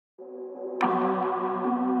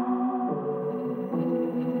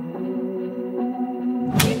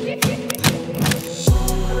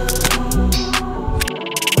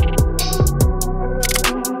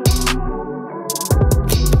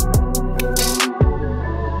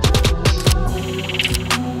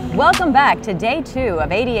Welcome back to day 2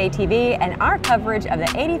 of ADA TV and our coverage of the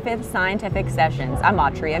 85th Scientific Sessions. I'm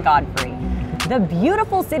Autria Godfrey. The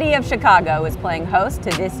beautiful city of Chicago is playing host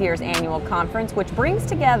to this year's annual conference, which brings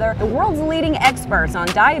together the world's leading experts on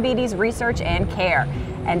diabetes research and care.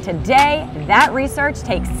 And today, that research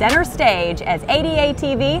takes center stage as ADA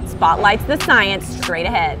TV spotlights the science straight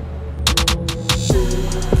ahead.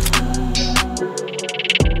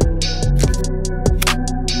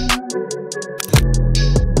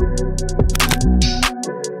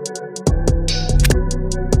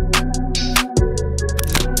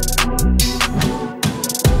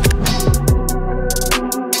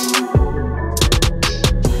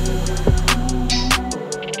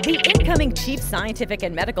 Chief Scientific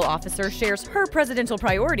and Medical Officer shares her presidential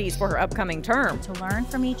priorities for her upcoming term. To learn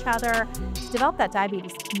from each other, to develop that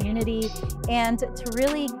diabetes community, and to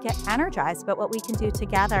really get energized about what we can do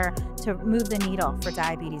together to move the needle for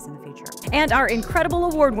diabetes in the future. And our incredible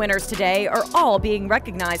award winners today are all being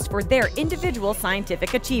recognized for their individual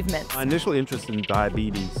scientific achievements. My initial interest in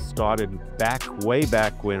diabetes started way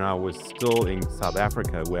back when I was still in South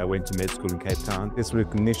Africa, where I went to med school in Cape Town. This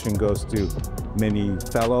recognition goes to many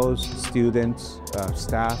fellows, students,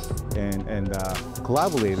 staff, and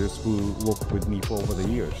collaborators who worked with me for over the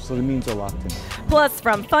years. So it means a lot to me. Plus,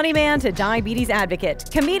 from funny man to diabetes advocate,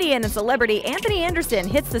 comedian and celebrity Anthony Anderson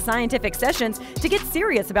hits the scientific sessions to get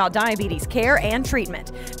serious about diabetes care and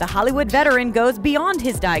treatment. The Hollywood veteran goes beyond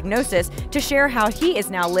his diagnosis to share how he is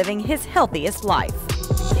now living his healthiest life.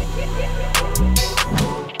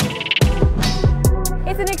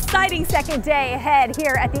 It's an exciting second day ahead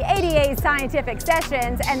here at the ADA Scientific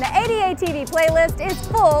Sessions, and the ADA TV playlist is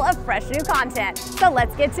full of fresh new content. So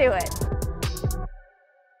let's get to it.